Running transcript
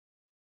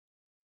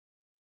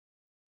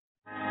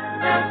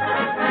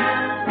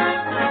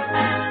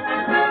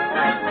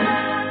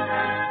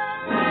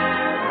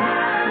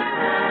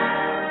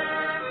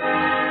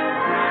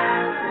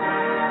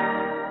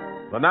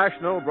The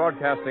National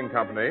Broadcasting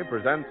Company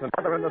presents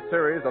another in the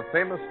series of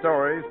famous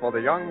stories for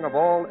the young of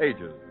all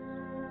ages.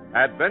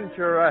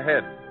 Adventure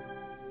Ahead.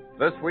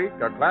 This week,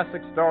 a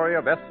classic story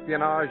of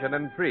espionage and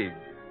intrigue.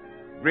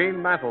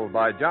 Green Mantle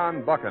by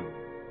John Buchan.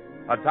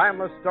 A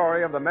timeless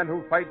story of the men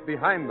who fight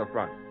behind the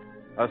front.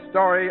 A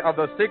story of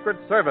the Secret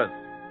Service.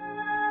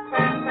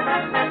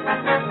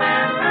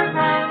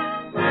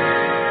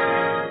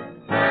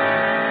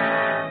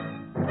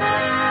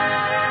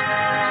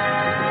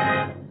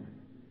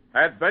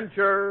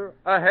 Adventure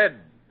Ahead.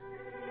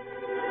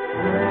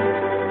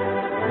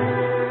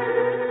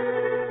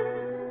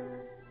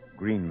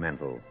 Green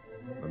Mantle.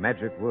 The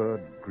magic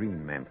word,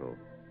 Green Mantle.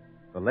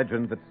 The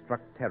legend that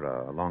struck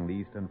terror along the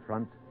Eastern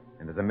Front,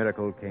 and as a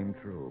miracle came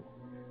true.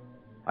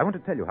 I want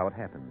to tell you how it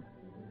happened.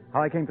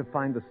 How I came to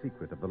find the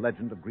secret of the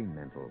legend of Green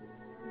Mantle.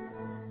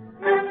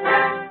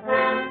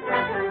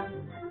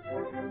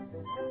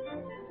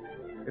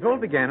 It all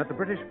began at the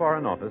British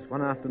Foreign Office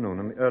one afternoon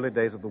in the early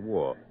days of the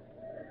war.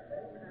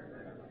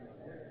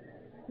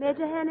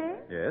 Major Henner?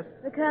 Yes?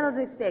 The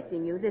Colonel's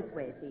expecting you. This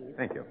way, please.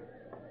 Thank you.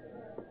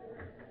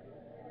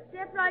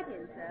 Step right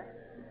in,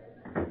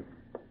 sir.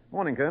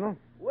 Morning, Colonel.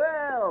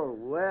 Well.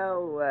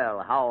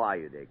 How are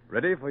you, Dick?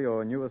 Ready for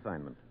your new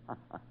assignment.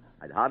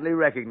 I'd hardly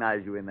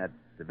recognize you in that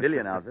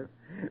civilian outfit.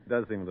 It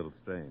does seem a little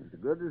strange. It's a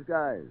good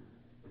disguise.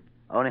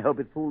 I only hope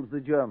it fools the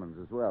Germans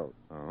as well.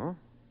 Oh?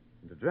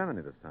 Into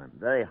Germany this time?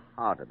 Very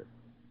heart of it.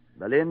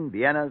 Berlin,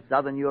 Vienna,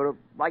 Southern Europe,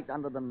 right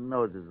under the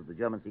noses of the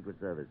German Secret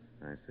Service.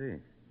 I see.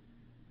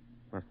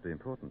 Must be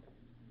important.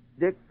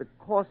 Dick, the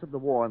course of the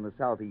war in the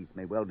Southeast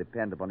may well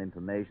depend upon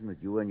information that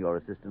you and your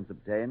assistants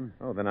obtain.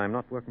 Oh, then I'm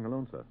not working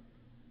alone, sir.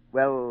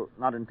 Well,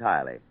 not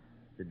entirely.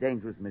 It's a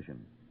dangerous mission.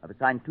 I've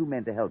assigned 2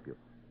 men to help you.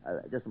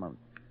 Just a moment.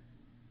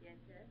 Yes,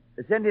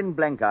 sir. Send in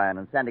Blenkiron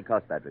and Sandy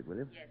Cospatrick, will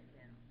you? Yes,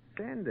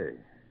 sir. Sandy.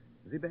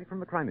 Is he back from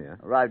the Crimea?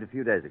 Arrived a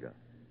few days ago.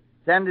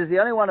 Sandy's the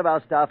only one of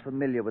our staff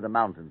familiar with the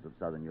mountains of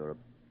southern Europe.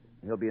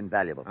 He'll be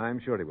invaluable. I'm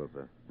sure he will,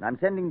 sir. And I'm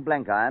sending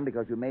Blenkiron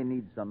because you may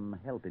need some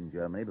help in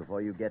Germany before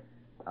you get...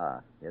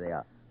 here they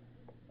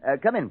are.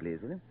 Come in, please,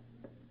 will you?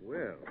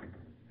 Well,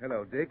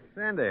 hello, Dick.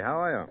 Sandy,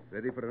 how are you?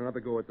 Ready for another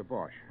go at the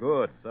Bosch.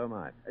 Good, so am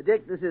I.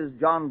 Dick, this is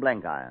John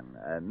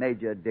Blenkiron,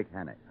 Major Dick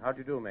Hannock. How do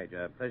you do,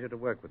 Major? Pleasure to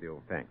work with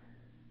you. Thanks.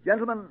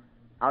 Gentlemen,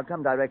 I'll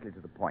come directly to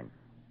the point.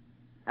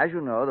 As you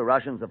know, the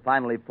Russians have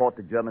finally fought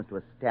the Germans to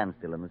a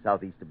standstill in the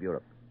southeast of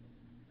Europe.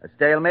 A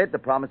stalemate that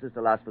promises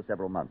to last for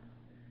several months.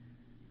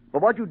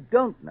 But what you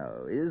don't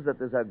know is that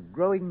there's a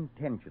growing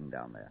tension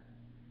down there.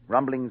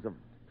 Rumblings of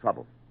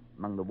trouble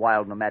among the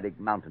wild nomadic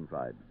mountain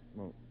tribes.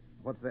 Well,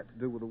 what's that to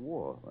do with the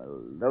war?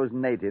 Well, those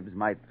natives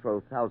might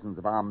throw thousands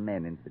of armed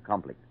men into the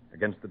conflict.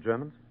 Against the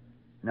Germans?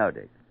 No,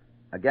 Dick.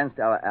 Against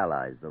our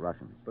allies, the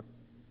Russians.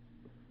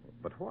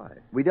 But why?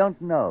 We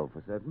don't know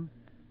for certain.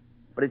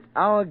 But it's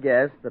our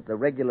guess that the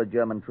regular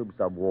German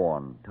troops are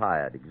worn,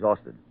 tired,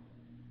 exhausted.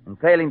 And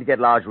failing to get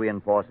large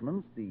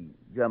reinforcements, the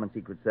German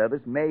Secret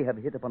Service may have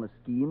hit upon a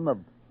scheme of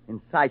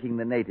inciting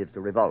the natives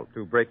to revolt.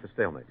 To break the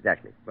stalemate.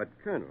 Exactly. But,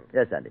 Colonel,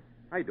 Yes, Andy.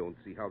 I don't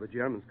see how the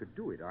Germans could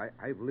do it.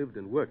 I've lived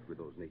and worked with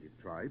those native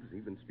tribes,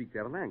 and even speak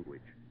their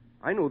language.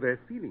 I know their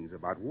feelings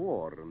about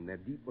war and their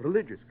deep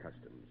religious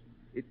customs.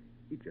 It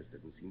just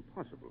doesn't seem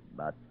possible.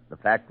 But the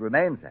fact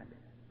remains, Andy.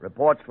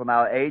 Reports from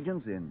our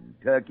agents in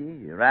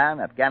Turkey,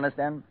 Iran,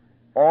 Afghanistan,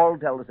 all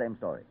tell the same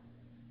story.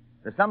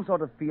 There's some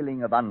sort of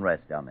feeling of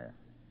unrest down there,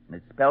 and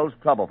it spells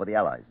trouble for the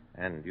Allies.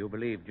 And you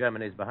believe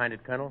Germany's behind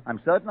it, Colonel? I'm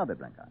certain of it,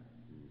 Blenkiron.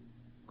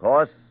 Of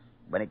course,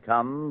 when it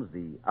comes,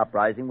 the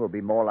uprising will be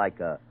more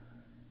like a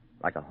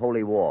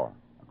holy war,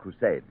 a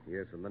crusade.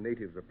 Yes, and the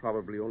natives are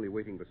probably only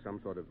waiting for some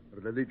sort of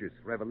religious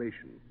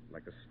revelation,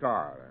 like a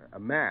star, a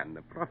man,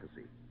 a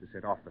prophecy, to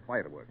set off the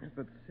fireworks. Yes,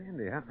 but,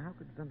 Sandy, how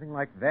could something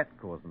like that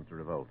cause them to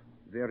revolt?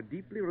 They're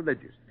deeply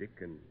religious, Dick,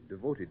 and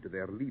devoted to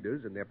their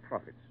leaders and their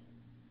prophets.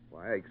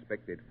 Why, I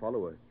expect they'd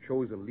follow a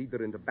chosen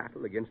leader into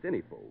battle against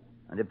any foe.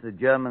 And if the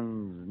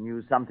Germans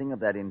knew something of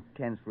that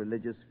intense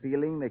religious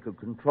feeling, they could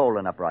control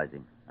an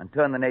uprising and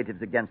turn the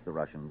natives against the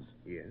Russians.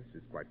 Yes,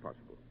 it's quite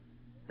possible.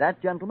 That,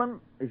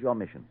 gentlemen, is your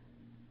mission.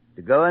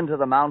 To go into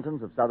the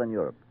mountains of southern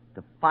Europe,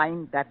 to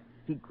find that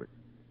secret,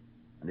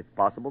 and if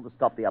possible, to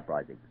stop the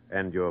uprising.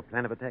 And your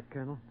plan of attack,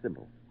 Colonel?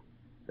 Simple.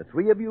 The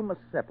 3 of you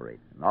must separate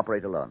and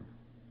operate alone.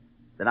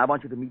 Then I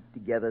want you to meet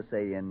together,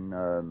 say, in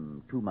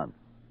 2 months,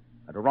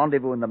 at a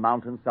rendezvous in the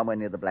mountains somewhere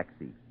near the Black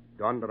Sea.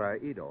 Dondra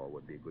Edor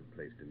would be a good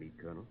place to meet,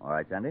 Colonel. All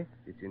right, Sandy?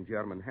 It's in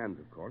German hands,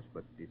 of course,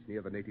 but it's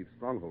near the native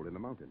stronghold in the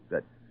mountains.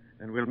 Good.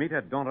 And we'll meet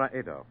at Donra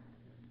Edo,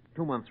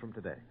 2 months from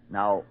today.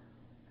 Now,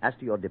 as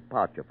to your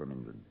departure from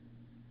England,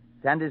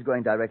 Sandy's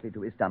going directly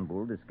to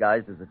Istanbul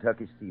disguised as a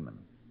Turkish seaman,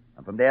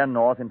 and from there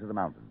north into the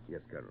mountains.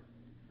 Yes, Colonel.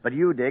 But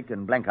you, Dick,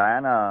 and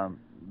Blenkiron are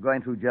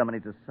going through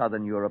Germany to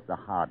southern Europe the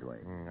hard way.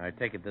 I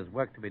take it there's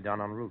work to be done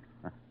en route.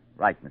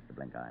 Right, Mr.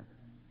 Blenkiron.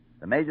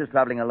 The Major's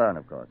traveling alone,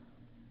 of course.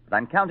 But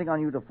I'm counting on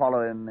you to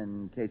follow him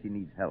in case he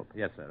needs help.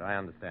 Yes, sir, I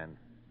understand.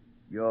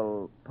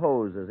 You'll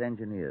pose as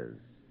engineers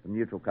from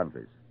neutral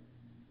countries.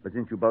 But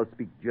since you both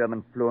speak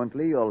German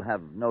fluently, you'll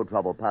have no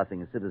trouble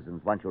passing as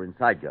citizens once you're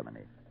inside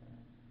Germany.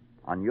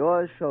 On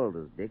your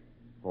shoulders, Dick,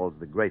 falls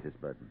the greatest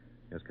burden.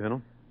 Yes,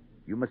 Colonel?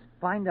 You must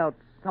find out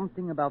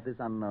something about this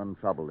unknown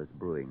trouble that's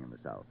brewing in the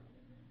South.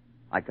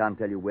 I can't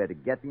tell you where to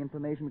get the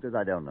information because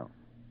I don't know.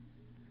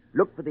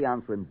 Look for the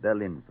answer in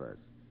Berlin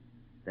first,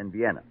 then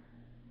Vienna,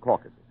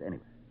 Caucasus,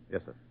 anyway.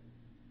 Yes, sir.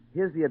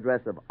 Here's the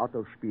address of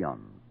Otto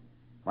Spion,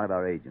 one of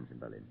our agents in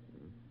Berlin.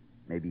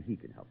 Maybe he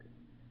can help you.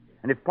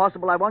 And if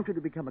possible, I want you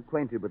to become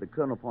acquainted with the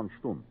Colonel von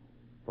Stumm.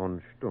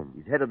 Von Stumm?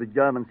 He's head of the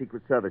German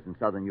Secret Service in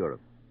Southern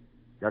Europe.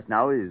 Just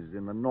now he's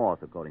in the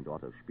north, according to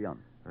Otto Spion.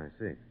 I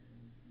see.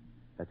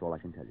 That's all I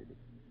can tell you, Dick.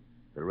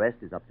 The rest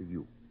is up to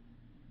you.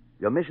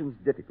 Your mission's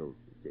difficult,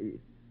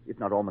 if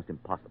not almost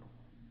impossible.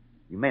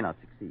 You may not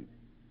succeed.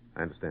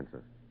 I understand,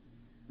 sir.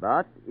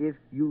 But if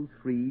you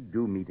three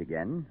do meet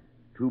again,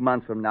 2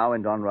 months from now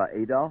in Donra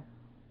Adolf,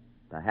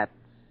 perhaps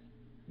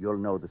you'll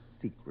know the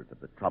secret of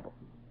the trouble.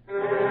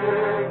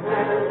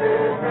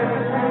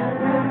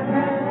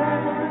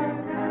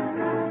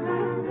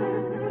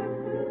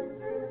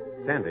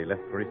 Sandy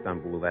left for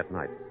Istanbul that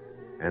night.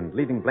 And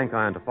leaving Blank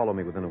Iron to follow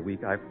me within a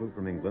week, I flew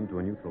from England to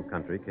a neutral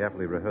country,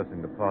 carefully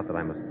rehearsing the part that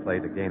I must play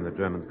to gain the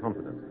Germans'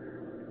 confidence.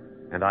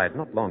 And I had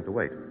not long to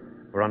wait,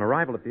 for on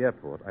arrival at the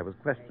airport, I was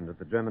questioned at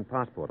the German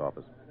passport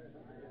office.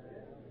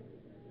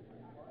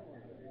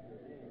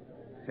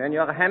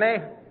 Senor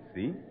Henne,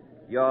 See?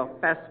 your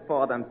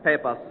passport and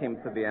papers seem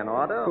to be in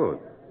order. Good.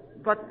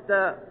 But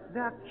they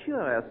are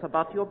curious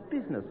about your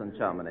business in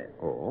Germany.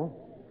 Oh?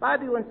 Why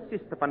do you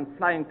insist upon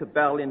flying to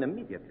Berlin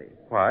immediately?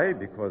 Why?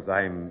 Because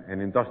I'm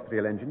an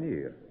industrial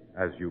engineer,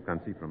 as you can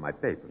see from my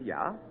papers.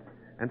 Yeah?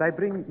 And I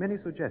bring many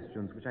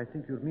suggestions which I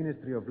think your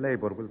Ministry of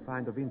Labor will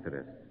find of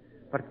interest,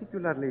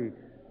 particularly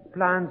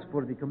plans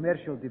for the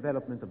commercial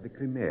development of the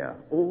Crimea.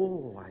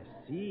 Oh, I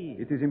see.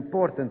 It is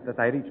important that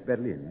I reach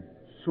Berlin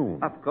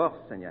soon. Of course,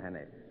 Senor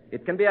Henne.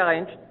 It can be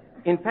arranged.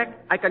 In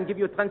fact, I can give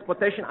you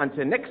transportation on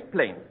the next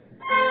plane.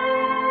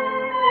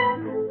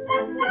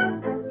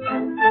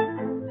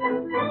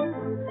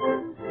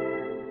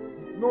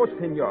 No,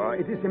 senor.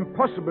 It is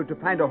impossible to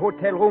find a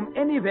hotel room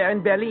anywhere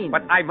in Berlin.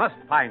 But I must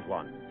find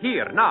one.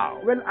 Here, now.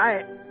 Well,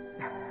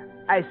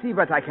 I see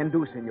what I can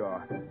do,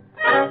 senor.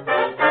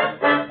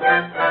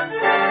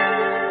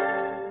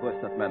 Who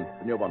is that man,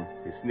 the new one?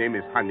 His name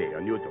is Hane,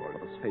 a neutral.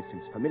 But his face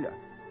seems familiar.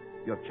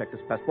 You have checked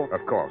his passport?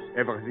 Of course.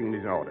 Everything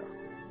is in order.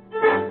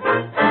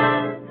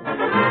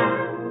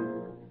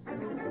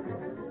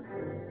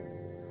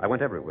 I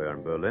went everywhere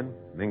in Berlin,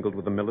 mingled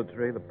with the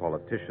military, the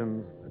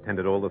politicians,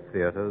 attended all the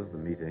theaters, the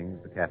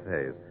meetings, the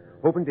cafes,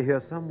 hoping to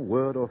hear some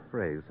word or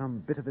phrase,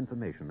 some bit of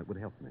information that would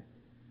help me.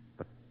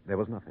 But there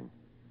was nothing.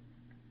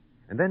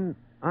 And then,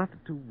 after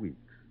 2 weeks,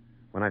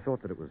 when I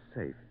thought that it was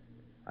safe,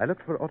 I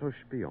looked for Otto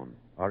Spion,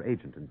 our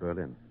agent in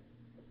Berlin.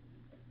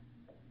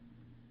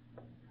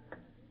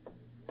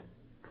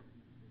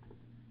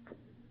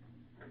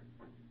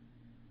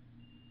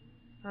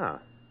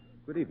 Ah,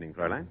 good evening,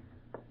 Fräulein.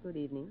 Good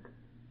evening.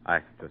 I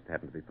just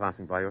happened to be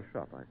passing by your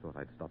shop. I thought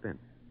I'd stop in.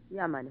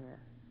 Ja, mein Herr.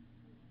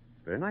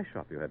 Very nice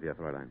shop you have here,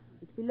 Fräulein.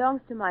 It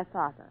belongs to my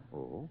father.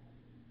 Oh?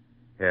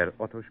 Herr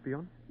Otto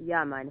Spion?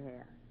 Ja, mein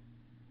Herr.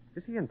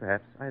 Is he in,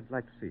 perhaps? I'd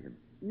like to see him.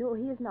 No,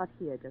 he is not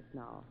here just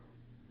now.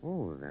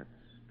 Oh, that's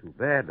too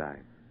bad.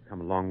 I've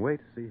come a long way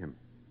to see him.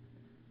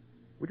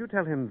 Would you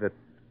tell him that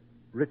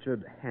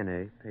Richard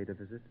Hannay paid a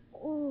visit?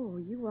 Oh,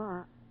 you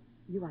are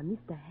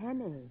Mr.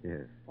 Hannay.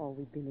 Yes. Oh,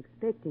 we've been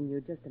expecting you.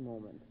 Just a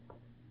moment.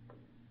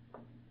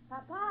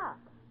 Papa!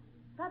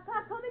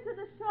 Papa, come into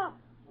the shop.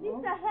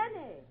 Mr.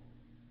 Hannay.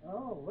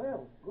 Oh,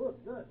 well,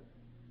 good.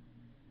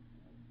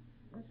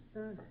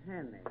 Mr.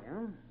 Hannay,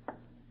 huh?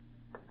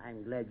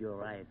 I'm glad you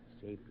arrived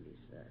safely,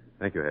 sir.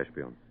 Thank you, Herr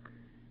Spion.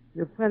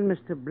 Your friend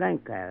Mr.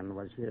 Blankiron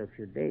was here a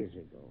few days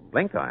ago.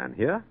 Blank Iron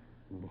here?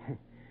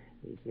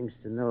 He seems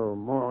to know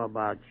more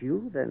about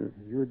you than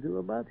you do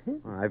about him.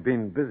 I've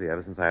been busy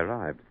ever since I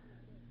arrived,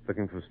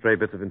 looking for stray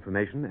bits of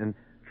information and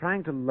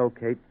trying to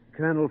locate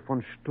Colonel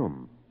von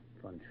Stumm.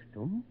 Von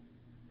Stumm?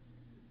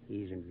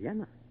 He's in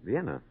Vienna.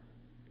 Vienna?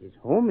 His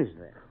home is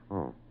there.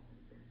 Oh.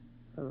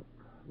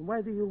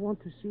 Why do you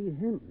want to see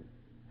him?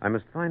 I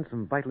must find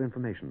some vital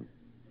information.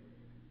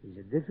 He's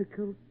a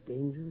difficult,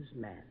 dangerous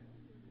man.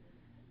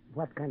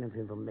 What kind of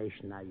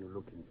information are you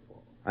looking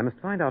for? I must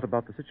find out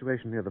about the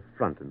situation near the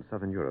front in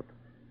southern Europe,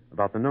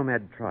 about the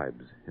nomad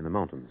tribes in the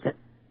mountains.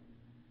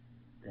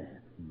 The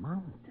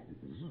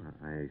mountains?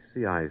 I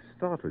see I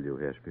startle you,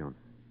 Herr Spion.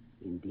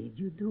 Indeed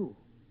you do.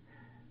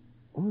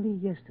 Only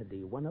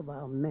yesterday, one of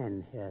our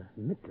men, Herr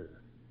Mantle,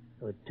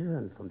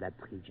 returned from that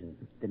region,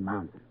 the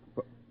mountain.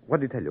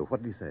 What did he tell you?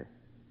 What did he say?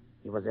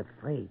 He was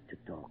afraid to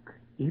talk,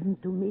 even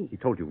to me. He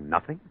told you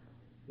nothing?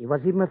 He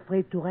was even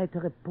afraid to write a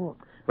report.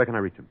 Where can I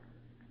reach him?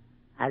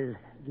 I'll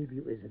give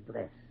you his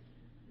address.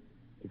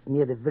 It's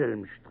near the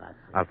Wilhelmstrasse.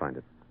 I'll find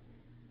it.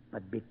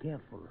 But be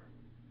careful.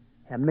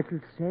 Herr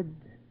Mantle said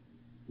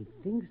he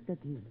thinks that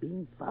he's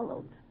being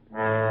followed.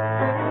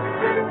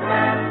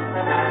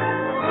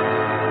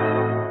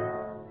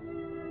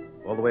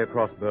 All the the way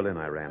across Berlin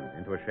I ran,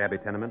 into a shabby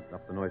tenement,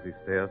 up the noisy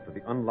stairs to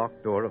the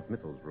unlocked door of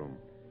Mittel's room.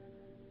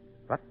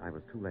 But I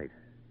was too late,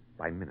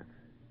 by minutes.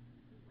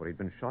 For he'd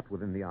been shot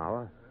within the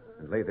hour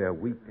and lay there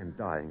weak and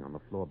dying on the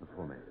floor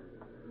before me.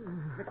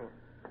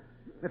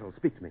 Mittel,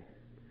 speak to me.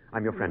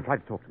 I'm your friend. Try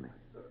to talk to me.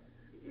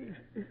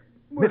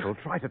 Mittel,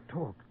 try to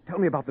talk. Tell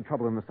me about the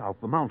trouble in the south,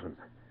 the mountains.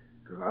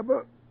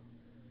 Trouble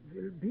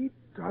will be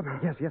trouble.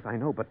 Yes, I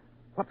know, but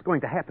what's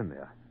going to happen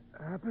there?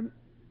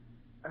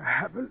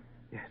 Happen?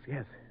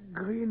 Yes.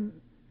 Green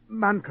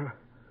Mantle.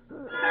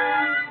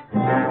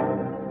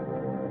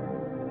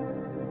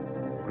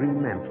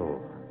 Green Mantle.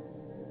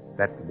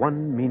 That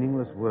one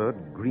meaningless word,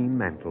 Green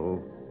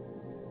Mantle,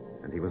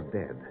 and he was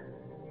dead.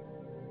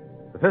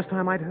 The first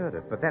time I'd heard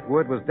it, but that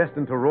word was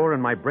destined to roar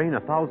in my brain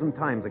 1,000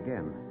 times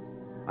again.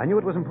 I knew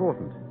it was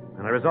important,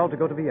 and I resolved to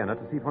go to Vienna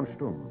to see von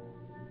Stumm.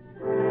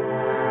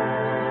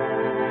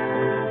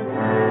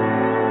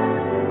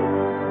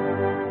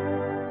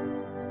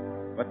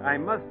 But I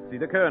must see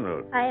the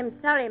colonel. I am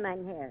sorry,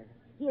 mein Herr.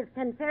 He is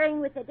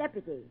conferring with the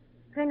deputy.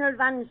 Colonel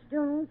von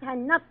Stumm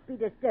cannot be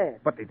disturbed.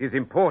 But it is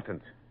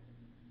important.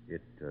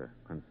 It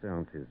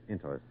concerns his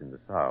interest in the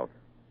south,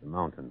 the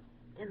mountains.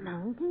 The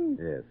mountains?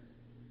 Yes.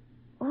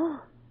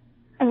 Oh,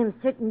 I am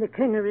certain the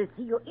colonel will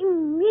see you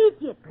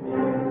immediately.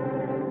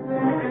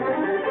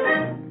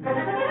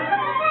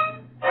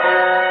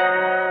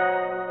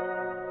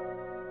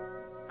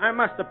 I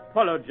must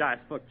apologize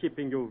for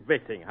keeping you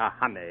waiting, Herr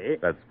Honey.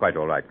 That's quite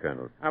all right,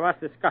 Colonel. I was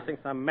discussing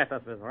some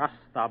matters with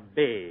Rasta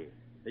Bey,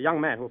 the young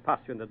man who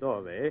passed you in the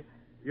doorway.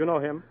 You know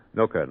him?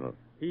 No, Colonel.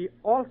 He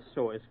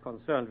also is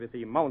concerned with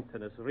the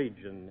mountainous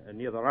region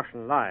near the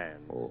Russian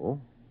lines. Oh?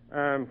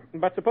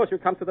 But suppose you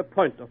come to the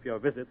point of your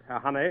visit, Herr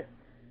Honey.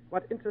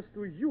 What interest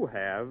do you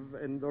have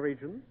in the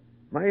region?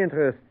 My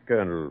interest,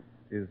 Colonel,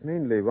 is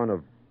mainly one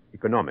of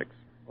economics.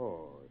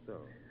 Oh, so.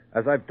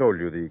 As I've told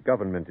you, the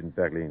government in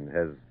Berlin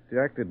has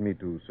directed me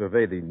to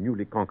survey the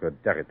newly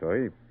conquered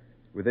territory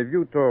with a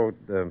view toward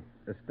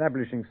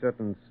establishing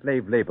certain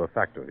slave labor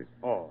factories.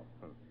 Oh.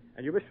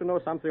 And you wish to know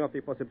something of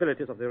the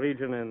possibilities of the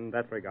region in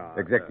that regard?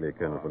 Exactly,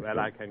 Colonel. Well,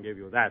 I can give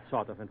you that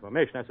sort of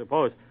information, I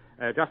suppose.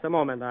 Just a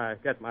moment, I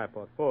get my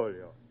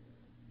portfolio.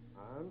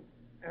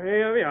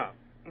 Here we are.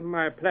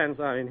 My plans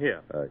are in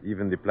here.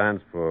 Even the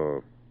plans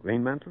for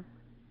Green Mantle?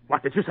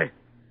 What did you say?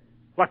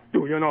 What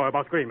do you know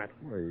about Green Mantle?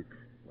 Why,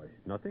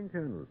 nothing,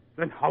 Colonel.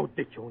 Then how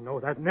did you know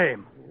that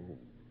name?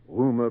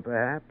 Rumor,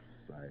 perhaps.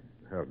 I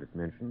heard it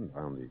mentioned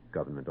around the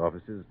government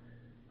offices.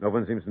 No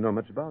one seems to know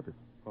much about it.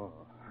 Oh,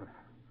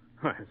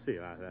 I see.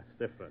 That's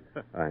different.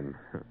 I'm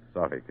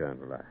sorry,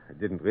 Colonel. I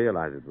didn't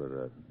realize it was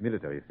a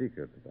military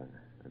secret.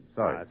 I'm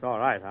sorry. That's all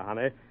right,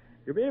 honey.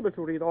 You'll be able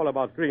to read all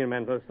about Green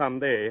Mantle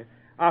someday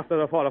after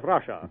the fall of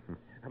Russia.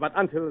 But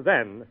until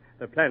then,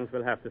 the plans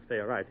will have to stay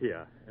right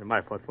here in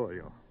my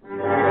portfolio.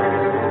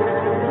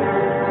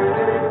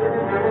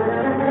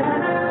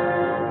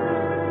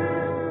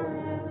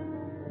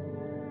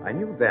 I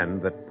knew then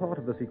that part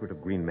of the secret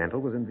of Green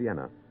Mantle was in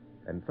Vienna,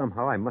 and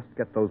somehow I must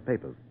get those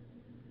papers.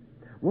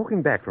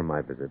 Walking back from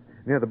my visit,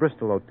 near the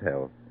Bristol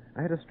Hotel,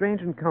 I had a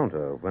strange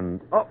encounter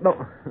when... Oh,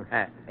 no.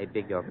 I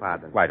beg your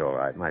pardon. Quite all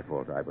right. My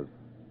fault. I was...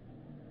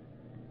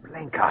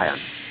 Blenkiron.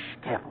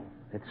 Careful.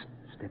 Let's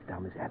step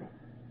down this alley.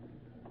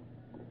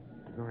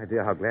 No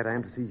idea how glad I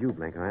am to see you,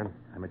 Blenkiron.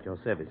 I'm at your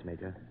service,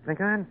 Major.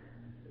 Blenkiron,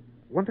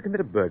 want to commit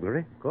a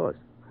burglary? Of course.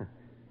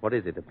 What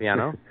is it, a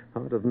piano?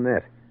 Harder than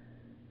that.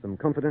 Some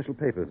confidential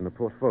papers in a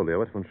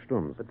portfolio at von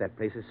Stumm's. But that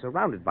place is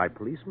surrounded by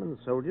policemen,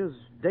 soldiers,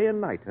 day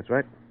and night. That's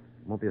right.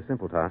 Won't be a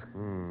simple task.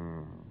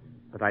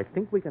 But I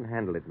think we can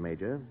handle it,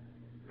 Major.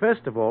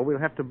 First of all, we'll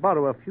have to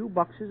borrow a few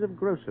boxes of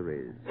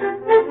groceries.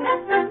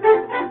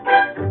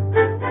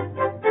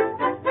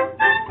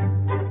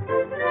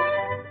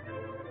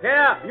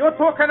 Here, you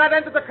two cannot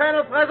enter the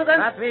colonel's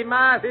residence. But we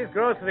must. These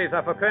groceries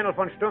are for Colonel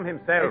von Stumm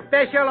himself. A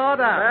special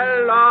order.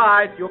 Well, all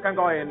right, you can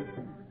go in.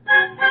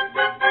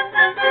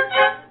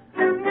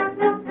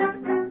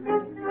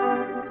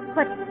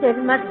 But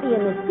there must be a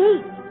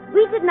mistake.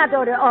 We did not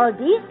order all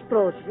these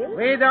groceries.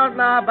 We don't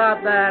know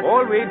about that.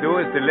 All we do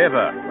is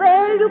deliver.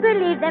 Well, you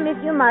believe them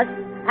if you must.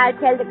 I'll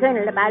tell the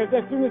colonel about it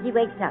as soon as he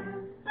wakes up.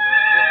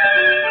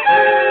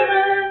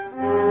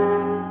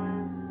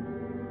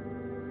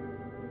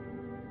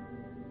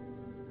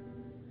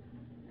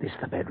 This is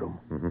the bedroom.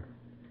 Mm-hmm.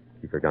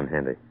 Keep your gun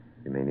handy.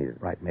 You may need it.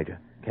 Right, Major.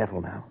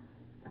 Careful now.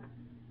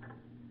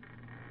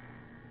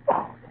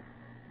 Oh,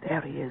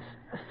 there he is,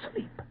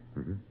 asleep.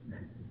 Mm-hmm.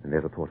 And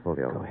there's a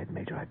portfolio. Go ahead,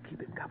 Major. I'll keep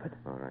him covered.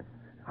 All right.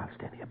 I'll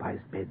stand here by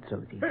his bed so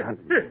that he can't...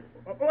 Hey,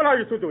 what are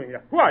you two doing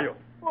here? Who are you?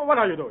 What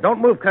are you doing? Don't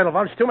move, Colonel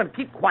von Stumm, and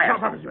keep quiet.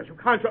 You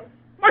can't.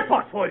 My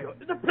portfolio.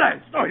 The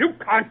plans. No, you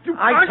can't.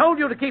 I told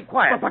you to keep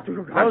quiet. But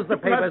you Close the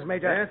papers,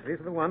 Major. Yes, these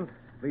are the ones.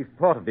 At least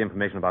part of the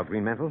information about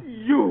Green Mantle.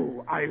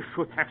 I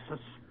should have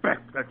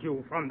suspected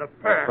you from the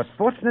first. But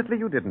fortunately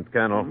you didn't,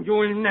 Colonel.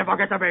 You'll never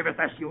get away with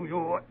this,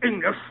 you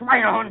English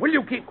swinehorn. Will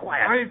you keep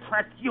quiet? I'll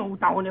track you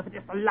down if it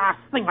is the last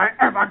thing I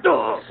ever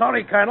do.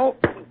 Sorry, Colonel.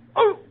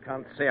 Oh,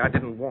 can't say I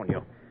didn't warn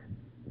you.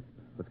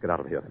 Let's get out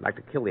of here. I'd like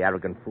to kill the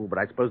arrogant fool, but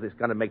I suppose it's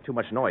going to make too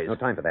much noise. No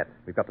time for that.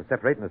 We've got to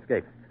separate and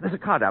escape. There's a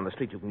car down the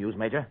street you can use,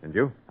 Major. And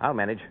you? I'll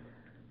manage.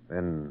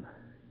 Then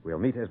we'll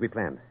meet as we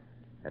planned.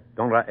 At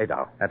Donra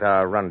Edau. At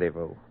our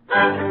rendezvous.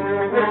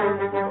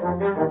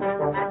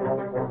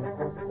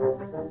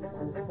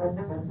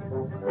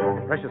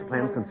 Precious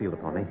plans concealed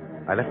upon me,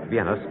 I left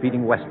Vienna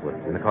speeding westward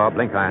in the car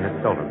Blenkiron had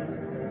stolen.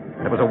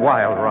 It was a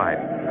wild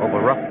ride,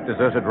 over rough,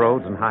 deserted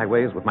roads and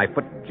highways with my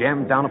foot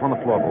jammed down upon the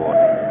floorboard,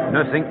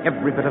 nursing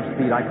every bit of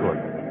speed I could.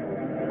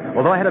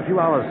 Although I had a few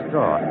hours'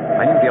 start,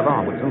 I knew the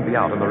alarm would soon be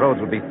out and the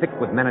roads would be thick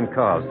with men and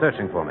cars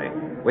searching for me,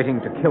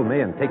 waiting to kill me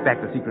and take back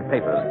the secret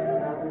papers.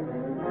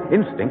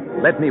 Instinct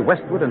led me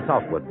westward and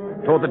southward,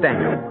 toward the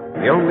Danube,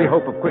 the only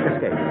hope of quick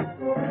escape.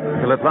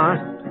 Till at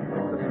last,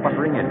 the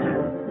sputtering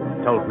engine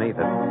told me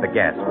that the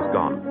gas was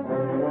gone.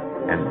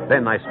 And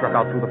then I struck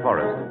out through the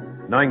forest,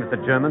 knowing that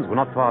the Germans were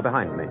not far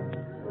behind me.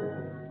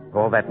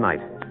 All that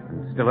night,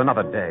 and still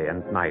another day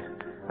and night,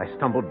 I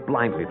stumbled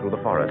blindly through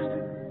the forest.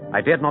 I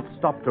dared not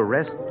stop to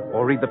rest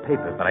or read the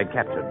papers that I'd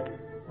captured,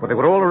 for they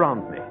were all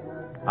around me.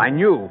 I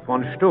knew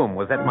von Sturm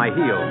was at my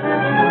heels.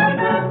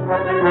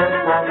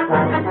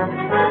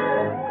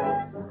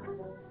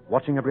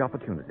 Watching every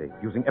opportunity,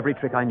 using every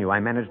trick I knew, I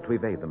managed to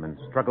evade them and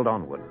struggled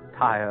onward,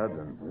 tired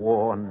and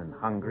worn and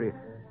hungry,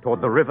 toward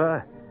the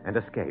river and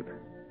escape.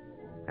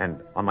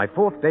 And on my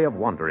fourth day of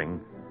wandering,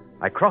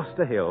 I crossed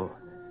a hill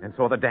and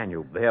saw the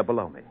Danube there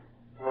below me.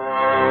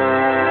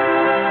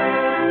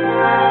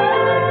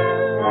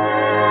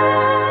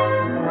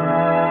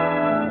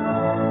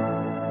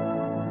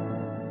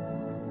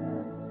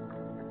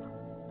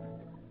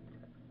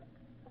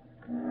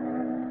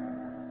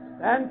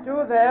 Stand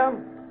to there.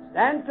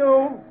 Stand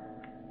to.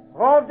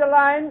 Hold the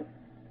line.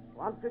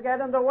 Want to get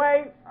on the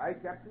way? Aye,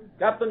 Captain.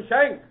 Captain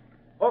Schenk!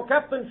 Oh,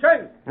 Captain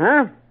Schenk!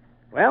 Huh?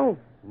 Well,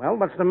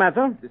 what's the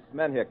matter? This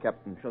man here,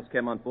 Captain, just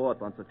came on board,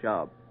 wants a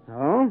job.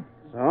 Oh,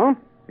 so?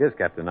 Yes,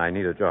 Captain, I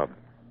need a job.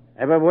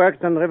 Ever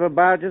worked on river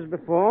barges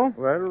before?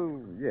 Well,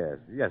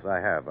 yes, I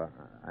have.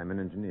 I'm an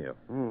engineer.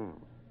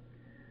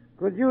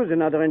 Could use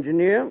another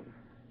engineer.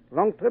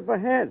 Long trip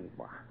ahead.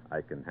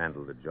 I can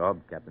handle the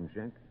job, Captain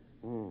Schenk.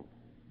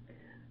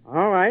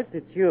 All right,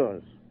 it's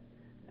yours.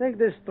 Take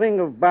this string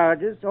of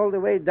barges all the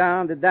way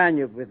down the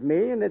Danube with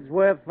me, and it's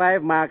worth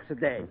 5 marks a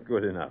day.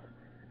 Good enough.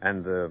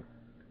 And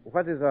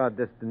what is our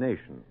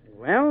destination?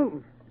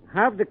 Well,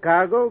 half the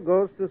cargo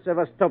goes to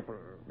Sevastopol.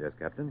 Yes,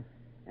 Captain.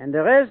 And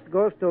the rest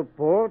goes to a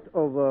port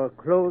over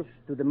close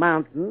to the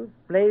mountain,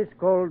 place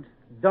called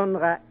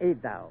Donra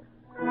Edau.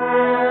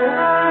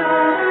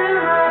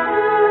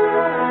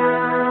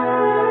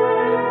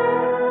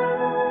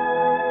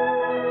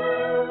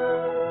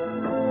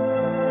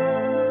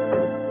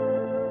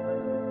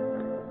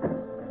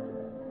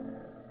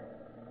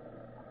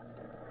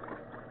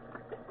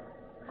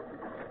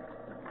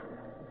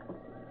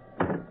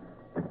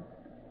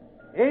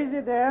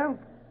 Easy there.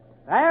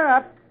 Fire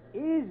up.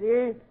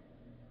 Easy.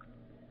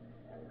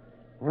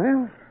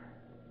 Well,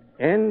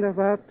 end of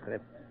our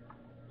trip.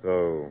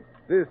 So,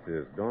 this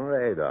is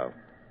Donra Edau.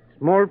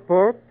 Small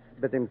port,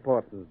 but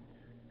important.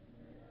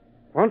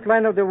 Front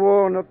line of the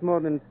war, not more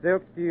than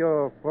 30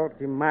 or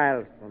 40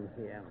 miles from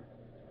here.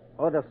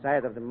 Other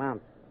side of the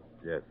mountain.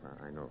 Yes,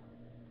 I know.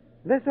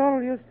 This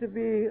all used to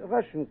be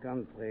Russian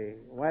country.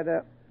 Why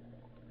the...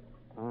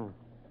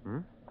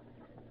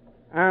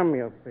 Army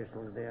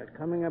officials there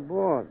coming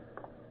aboard.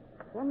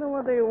 Wonder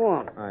what they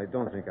want. I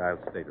don't think I'll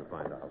stay to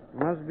find out.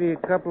 Must be a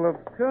couple of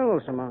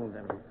colonels among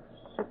them.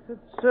 Secret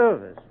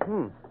Service.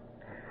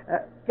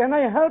 Can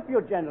I help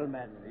you,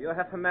 gentlemen? You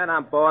have a man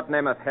on board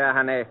named Herr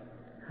Hane.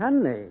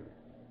 Honey?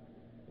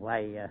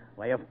 Why,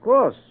 of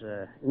course.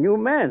 New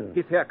man.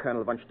 He's here,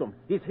 Colonel von Sturm.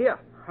 He's here.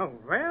 Oh,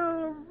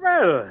 well.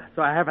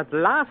 So I have at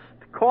last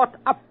caught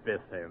up with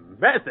him.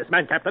 Where's this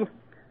man, Captain?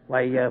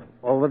 Why,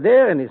 over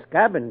there in his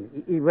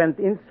cabin. He went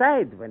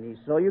inside when he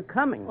saw you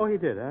coming. Oh, he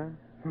did, huh?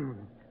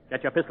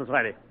 Get your pistols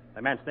ready.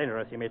 The man's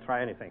dangerous. He may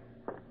try anything.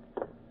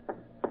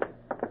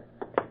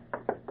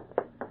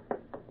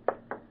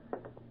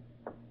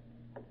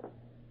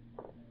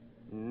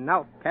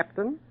 Now,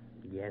 Captain.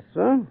 Yes,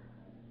 sir.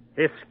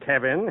 His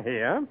cabin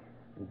here.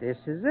 This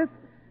is it.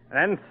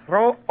 Then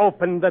throw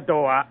open the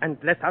door and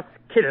let us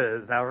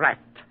kill the rat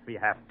we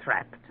have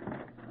trapped.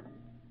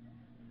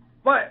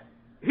 Why,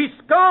 he's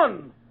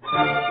gone!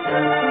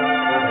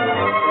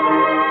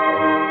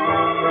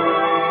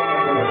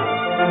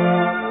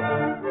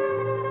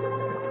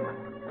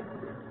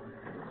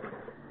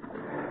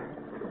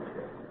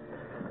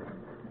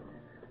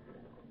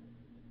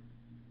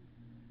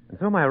 And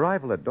so my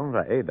arrival at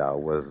Donra Edau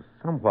was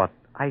somewhat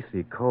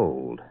icy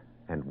cold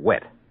and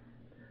wet.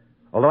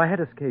 Although I had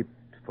escaped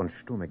von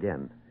Sturm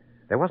again,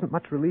 there wasn't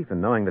much relief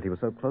in knowing that he was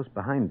so close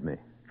behind me,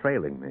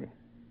 trailing me,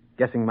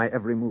 guessing my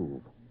every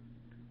move.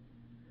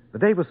 The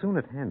day was soon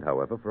at hand,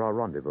 however, for our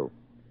rendezvous,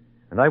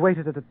 and I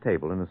waited at a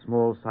table in a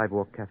small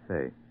sidewalk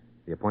cafe,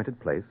 the appointed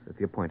place at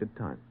the appointed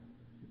time.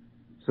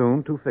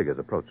 Soon, 2 figures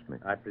approached me.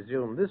 I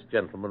presume this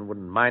gentleman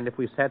wouldn't mind if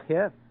we sat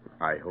here?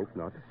 I hope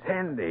not.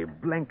 Sandy,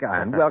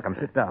 Blenkiron, welcome.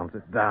 Sit down,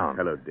 sit down.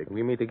 Hello, Dick.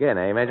 We meet again,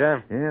 eh,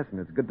 Major? Yes, and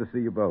it's good to see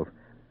you both.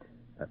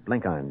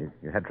 Blenkiron,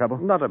 you had trouble?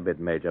 Not a bit,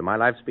 Major. My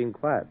life's been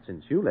quiet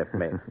since you left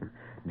me.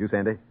 You,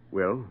 Sandy?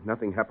 Well,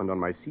 nothing happened on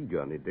my sea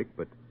journey, Dick,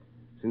 but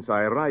since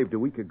I arrived a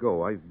week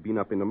ago, I've been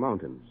up in the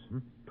mountains,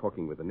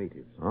 talking with the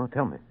natives. Oh,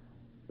 tell me.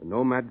 The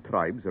nomad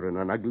tribes are in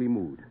an ugly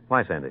mood.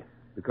 Why, Sandy?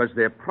 Because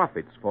their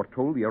prophets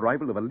foretold the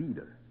arrival of a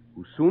leader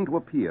who's soon to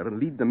appear and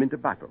lead them into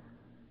battle.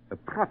 A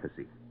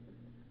prophecy.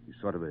 He's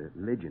sort of a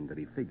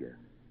legendary figure.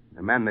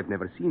 A man they've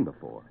never seen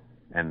before.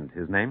 And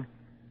his name?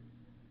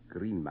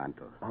 Green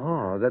Mantle.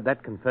 Oh,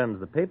 that confirms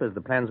the papers,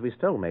 the plans we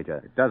stole, Major.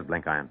 It does,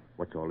 Blenkiron.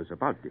 What's all this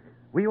about, Dick?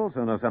 We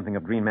also know something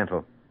of Green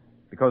Mantle,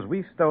 because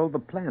we stole the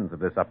plans of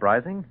this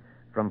uprising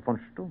from von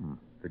Stumm.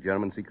 The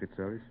German Secret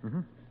Service?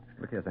 Mm-hmm.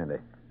 Look here, Sandy.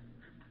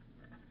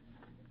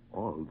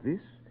 All this?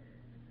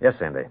 Yes,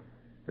 Sandy.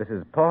 This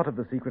is part of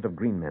the secret of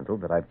Green Mantle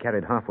that I've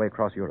carried halfway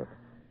across Europe.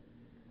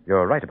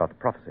 You're right about the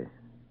prophecy,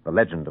 the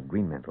legend of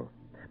Green Mantle.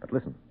 But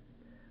listen,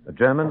 the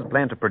Germans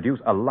plan to produce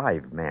a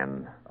live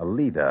man, a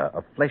leader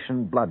of flesh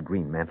and blood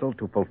Green Mantle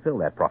to fulfill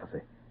that prophecy,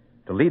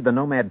 to lead the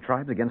nomad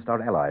tribes against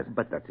our allies.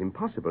 But that's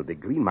impossible. The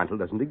Green Mantle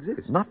doesn't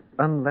exist. Not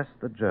unless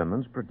the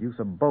Germans produce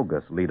a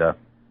bogus leader,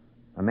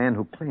 a man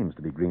who claims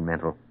to be Green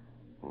Mantle.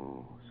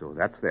 Oh, so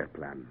that's their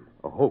plan.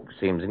 A hoax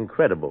seems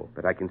incredible.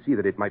 But I can see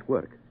that it might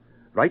work.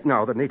 Right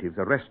now, the natives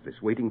are restless,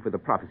 waiting for the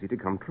prophecy to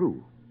come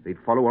true. They'd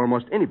follow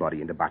almost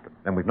anybody into battle.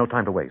 Then we've no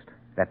time to waste.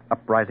 That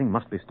uprising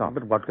must be stopped.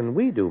 But what can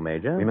we do,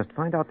 Major? We must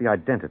find out the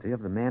identity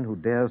of the man who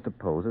dares to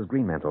pose as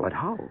Green Mantle. But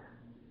how?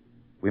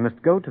 We must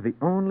go to the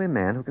only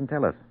man who can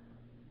tell us.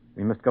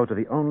 We must go to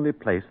the only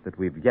place that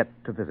we've yet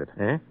to visit.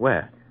 Eh?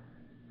 Where?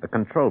 The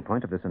control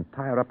point of this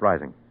entire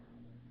uprising.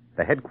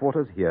 The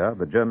headquarters here of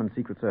the German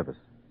Secret Service.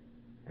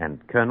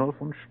 And Colonel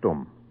von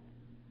Stumm.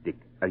 Dick,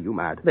 are you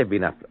mad? They've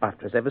been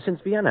after us ever since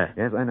Vienna.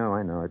 Yes, I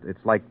know. It's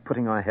like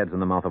putting our heads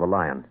in the mouth of a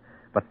lion.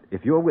 But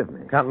if you're with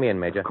me... Count me in,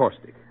 Major. Of course,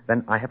 Dick.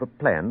 Then I have a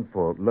plan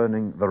for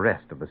learning the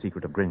rest of the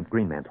secret of Green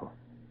Mantle.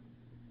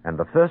 And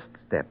the first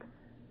step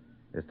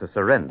is to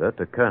surrender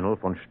to Colonel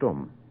von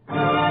Stumm.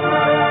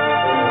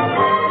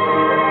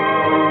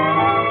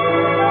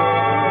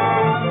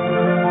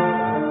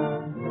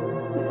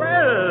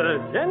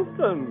 Well,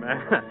 gentlemen,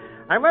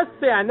 I must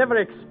say I never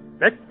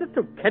expected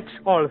to catch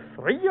all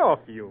three of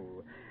you.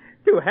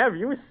 To have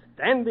you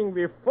standing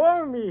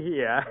before me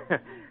here,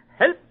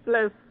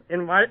 helpless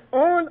in my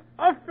own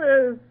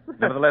office.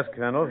 Nevertheless,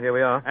 Colonel, here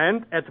we are.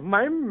 And at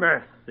my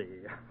mercy.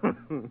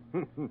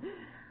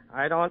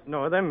 I don't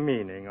know the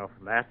meaning of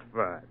that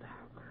word.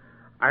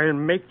 I'll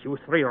make you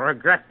three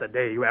regret the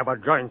day you ever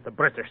joined the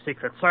British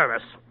Secret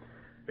Service.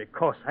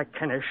 Because I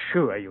can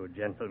assure you,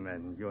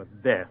 gentlemen, your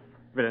death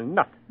will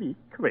not be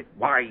quick.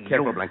 Why?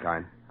 Careful,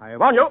 Blenkiron. I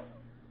warn you.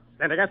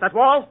 Stand against that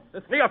wall.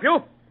 The three of you.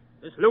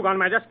 This lug on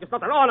my desk is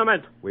not an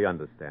ornament. We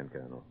understand,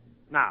 Colonel.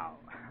 Now,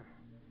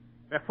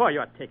 before you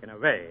are taken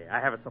away, I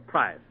have a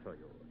surprise for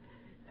you.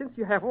 Since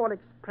you have all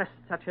expressed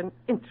such an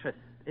interest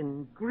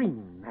in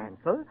Green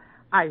Mantle,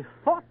 I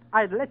thought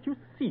I'd let you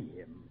see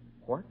him.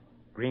 What?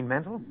 Green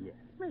Mantle? Yes,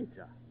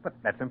 Major. But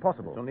that's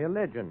impossible. It's only a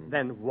legend.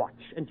 Then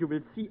watch, and you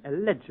will see a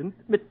legend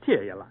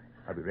materialize.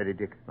 Are we ready,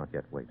 Dick? Not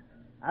yet. Wait.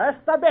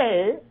 Rasta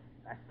Bay,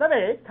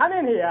 come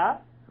in here.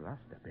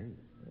 Rasta Bay?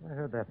 I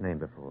heard that name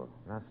before.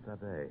 Rasta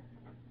Bay.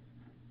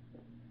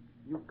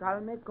 You call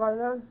me,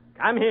 Colonel?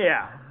 Come here.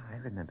 I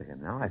remember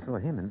him now. I saw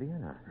him in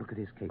Vienna. Look at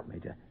his cape,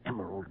 Major.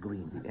 Emerald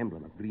green, the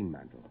emblem of Green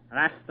Mantle.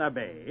 Rasta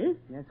Bay,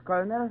 Yes,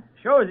 Colonel?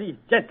 show these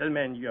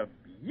gentlemen your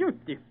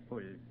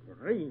beautiful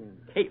green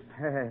cape.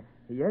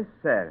 Yes,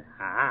 sir.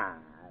 Ah,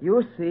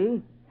 You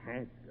see?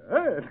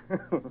 good.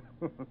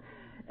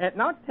 And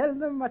now tell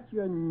them what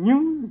your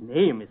new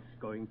name is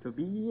going to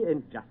be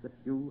in just a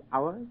few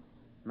hours.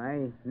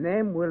 My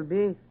name will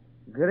be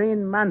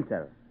Green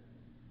Mantle.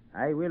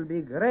 I will be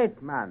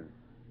great man.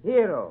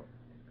 Hero.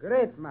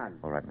 Great man.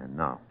 All right, man.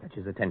 Now. Catch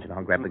his attention.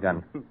 I'll grab the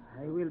gun.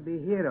 I will be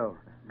hero.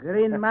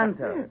 Green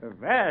Mantle.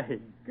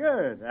 Very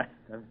good.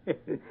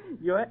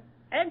 You're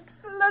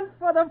excellent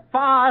for the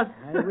part.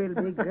 I will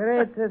be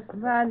greatest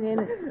man in...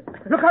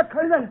 Look out,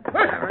 Colonel!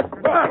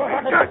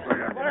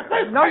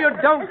 No, you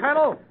don't,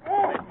 Colonel.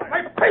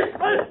 My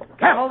pistol!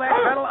 Careful there,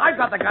 Colonel. I've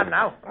got the gun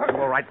now. You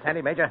all right,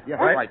 Sandy, Major? Yes,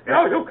 right.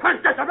 No, you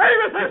can't get away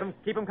with it!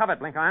 Keep him covered,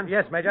 Blenkiron.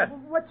 Yes, Major.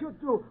 What you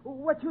do?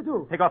 What you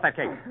do? Take off that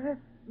cape.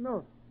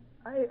 No.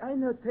 I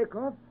no take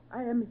off.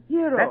 I am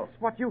hero.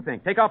 That's what you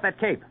think. Take off that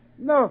cape.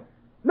 No.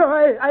 No,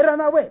 I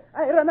run away.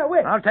 I run away.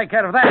 I'll take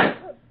care of that.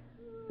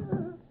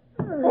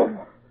 Oh,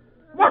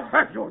 what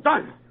have you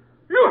done?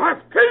 You have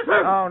killed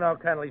him! Oh, no,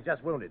 Colonel. He's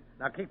just wounded.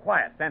 Now, keep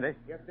quiet. Sandy.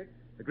 Yes, Dick?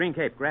 The green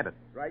cape. Grab it.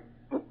 Right.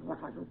 What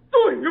are you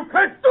doing? You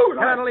can't do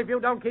that! Colonel, if you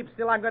don't keep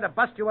still, I'm going to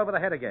bust you over the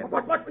head again.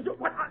 What are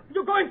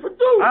you going to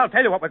do? I'll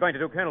tell you what we're going to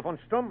do, Colonel von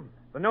Stumm.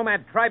 The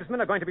nomad tribesmen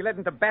are going to be led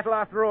into battle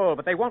after all,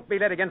 but they won't be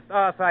led against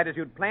our side as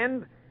you'd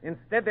planned.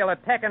 Instead, they'll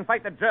attack and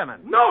fight the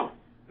Germans. No!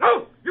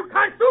 No! You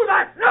can't do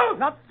that! No!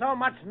 Not so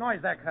much noise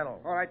there,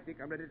 Colonel. All right, Dick,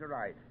 I'm ready to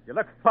ride. You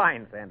look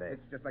fine, Sandy.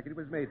 It's just like it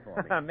was made for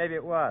me. Maybe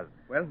it was.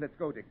 Well, let's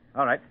go, Dick.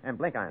 All right, and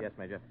Blenkiron. Yes,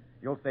 Major.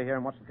 You'll stay here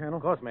and watch the Colonel?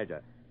 Of course,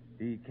 Major.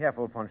 Be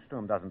careful von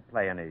Sturm doesn't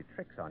play any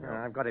tricks on you.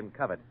 I've got him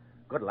covered.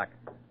 Good luck.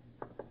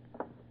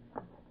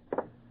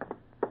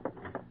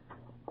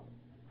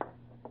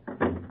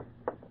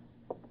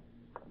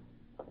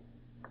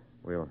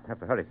 We'll have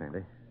to hurry, Sandy.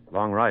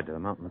 Long ride to the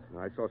mountains.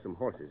 I saw some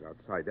horses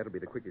outside. That'll be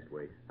the quickest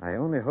way. I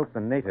only hope the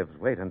natives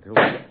wait until...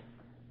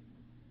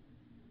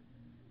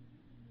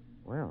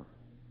 Well,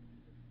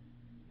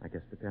 I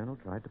guess the Colonel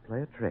tried to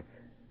play a trick.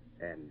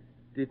 And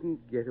didn't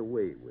get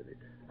away with it.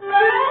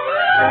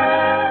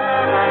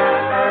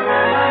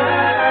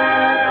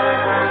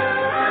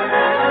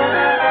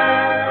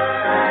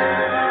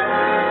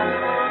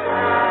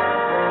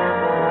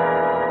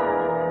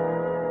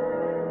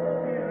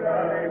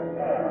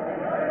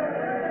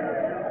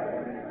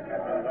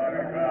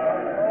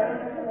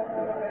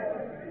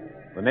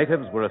 The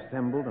natives were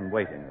assembled and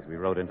waiting as we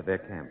rode into their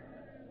camp.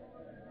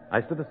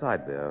 I stood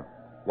aside there,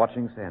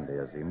 watching Sandy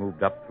as he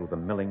moved up through the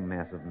milling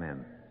mass of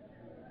men.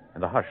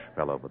 And a hush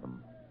fell over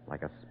them,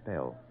 like a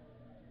spell.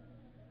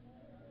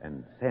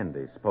 And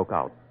Sandy spoke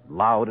out,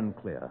 loud and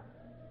clear.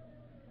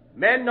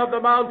 Men of the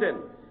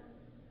mountains,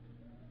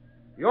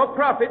 your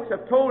prophets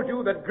have told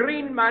you that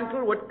Green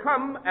Mantle would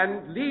come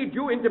and lead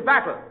you into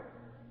battle.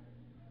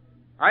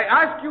 I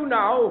ask you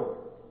now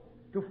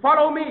to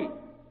follow me,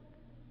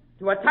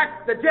 to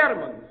attack the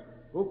Germans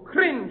who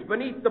cringe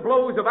beneath the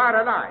blows of our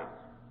allies.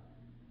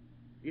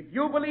 If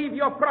you believe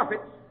your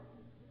prophets,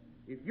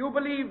 if you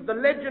believe the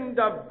legend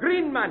of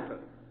Green Mantle,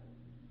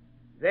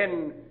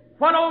 then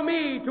follow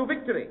me to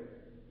victory,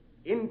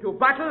 into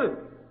battle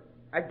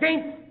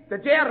against the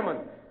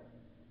Germans.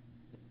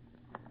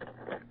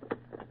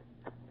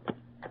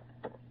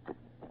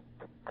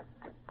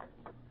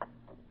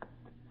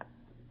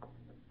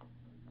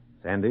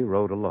 Sandy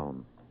rode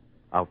alone,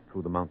 out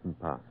through the mountain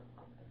pass.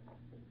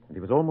 And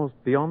he was almost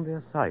beyond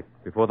their sight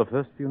before the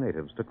first few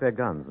natives took their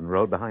guns and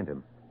rode behind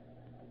him.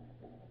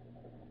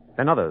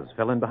 Then others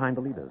fell in behind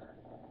the leaders.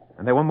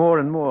 And there were more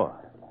and more,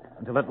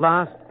 until at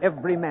last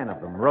every man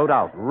of them rode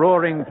out,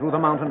 roaring through the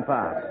mountain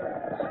pass,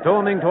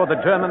 storming toward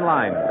the German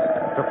lines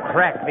to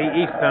crack the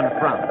eastern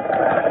front.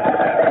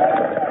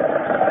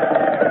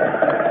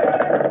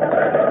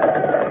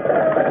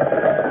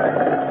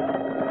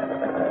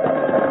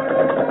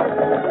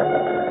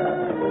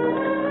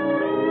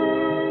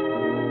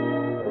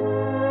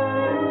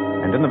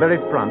 And in the very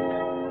front,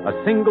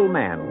 a single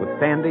man with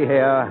sandy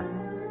hair,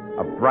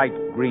 a bright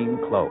green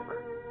cloak.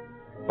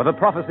 For the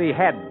prophecy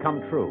had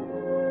come true.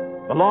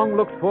 The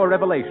long-looked-for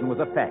revelation was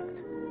a fact.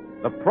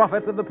 The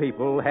prophets of the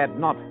people had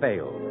not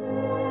failed.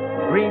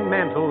 Green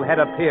Mantle had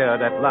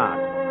appeared at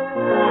last.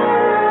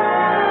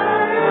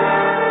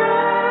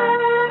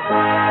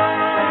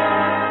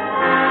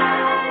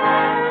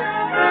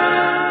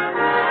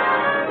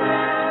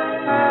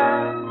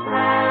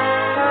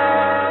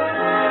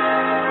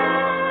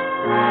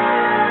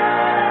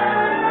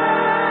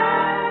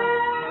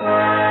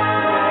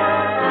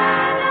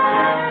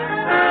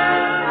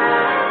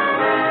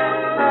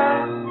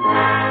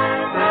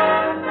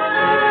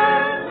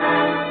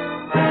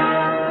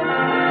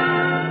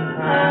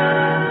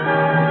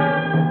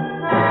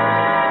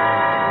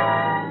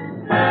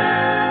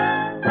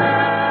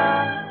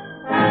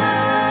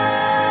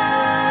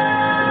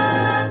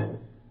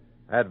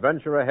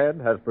 Adventure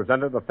Ahead has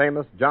presented the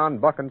famous John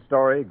Buchan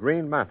story,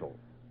 Green Mantle,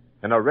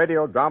 in a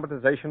radio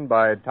dramatization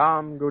by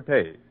Tom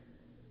Goutet.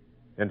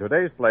 In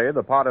today's play,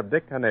 the part of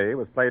Dick Hannay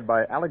was played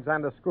by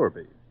Alexander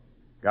Scourby,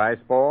 Guy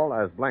Spall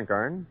as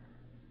Blenkiron,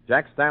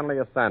 Jack Stanley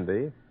as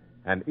Sandy,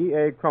 and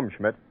E.A.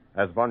 Krumschmidt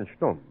as von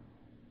Stumm.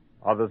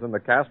 Others in the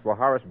cast were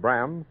Horace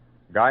Bram,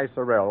 Guy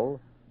Sorrell,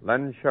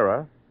 Len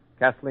Schirra,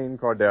 Kathleen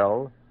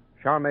Cordell,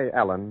 Charmé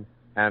Allen,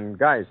 and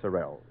Guy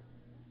Sorrell.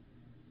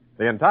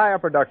 The entire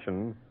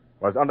production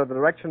was under the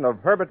direction of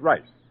Herbert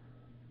Rice.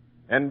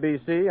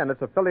 NBC and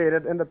its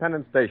affiliated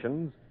independent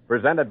stations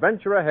present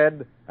Adventure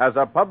Ahead as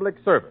a public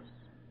service.